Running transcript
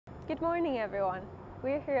Good morning everyone.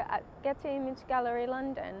 We're here at Getty Image Gallery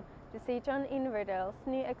London to see John Inverdale's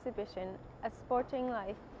new exhibition, A Sporting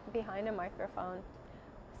Life Behind a Microphone.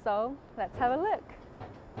 So let's have a look.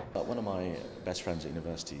 One of my best friends at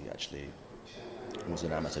university actually was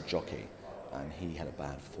an amateur jockey, and he had a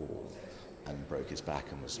bad fall and broke his back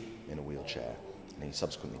and was in a wheelchair, and he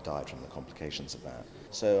subsequently died from the complications of that.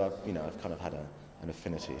 So I've kind of had an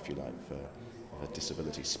affinity, if you like, for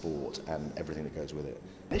disability sport and everything that goes with it.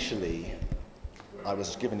 Initially, I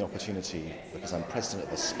was given the opportunity, because I'm president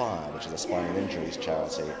of Aspire, which is a spinal injuries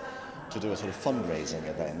charity, to do a sort of fundraising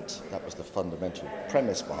event. That was the fundamental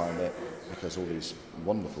premise behind it, because all these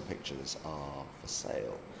wonderful pictures are for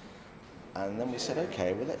sale. And then we said,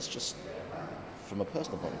 okay, well, let's just, from a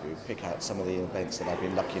personal point of view, pick out some of the events that I've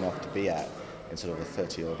been lucky enough to be at in sort of a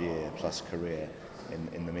 30-odd year plus career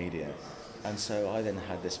in the media. And so I then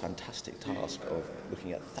had this fantastic task of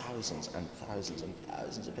looking at thousands and thousands and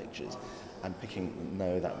thousands of pictures and picking,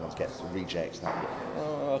 no, that one gets reject, that one,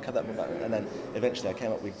 oh, I'll cut that one back. And then eventually I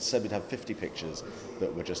came up, we said we'd have 50 pictures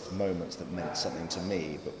that were just moments that meant something to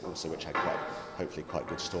me, but also which had hopefully quite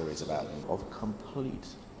good stories about them. Of complete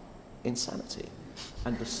insanity.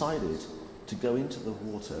 And decided to go into the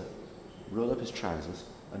water, roll up his trousers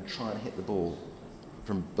and try and hit the ball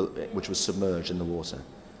which was submerged in the water.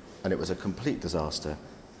 And it was a complete disaster,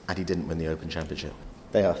 and he didn't win the Open Championship.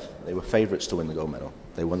 They were favourites to win the gold medal.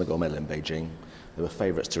 They won the gold medal in Beijing. They were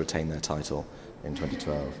favourites to retain their title in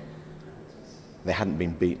 2012. They hadn't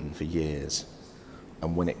been beaten for years,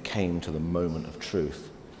 and when it came to the moment of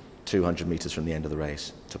truth, 200 metres from the end of the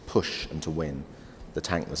race, to push and to win, the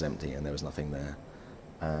tank was empty and there was nothing there.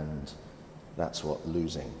 And that's what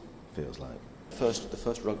losing feels like. The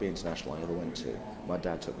first rugby international I ever went to, my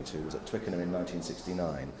dad took me to, was at Twickenham in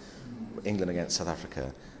 1969, England against South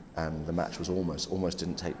Africa, and the match was almost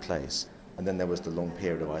didn't take place. And then there was the long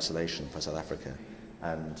period of isolation for South Africa,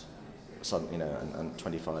 and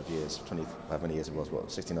 25 years, how many years it was,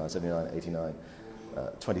 69, 79, 89,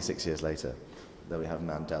 26 years later, there we have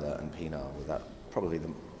Mandela and Pienaar with that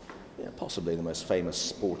possibly the most famous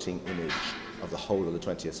sporting image of the whole of the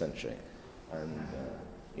 20th century. And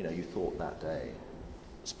you thought that day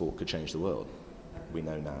sport could change the world. We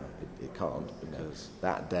know now it can't, because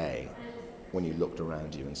that day, when you looked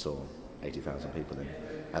around you and saw 80,000 people in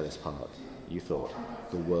Ellis Park, you thought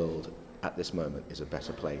the world at this moment is a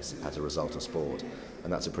better place as a result of sport,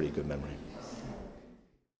 and that's a pretty good memory.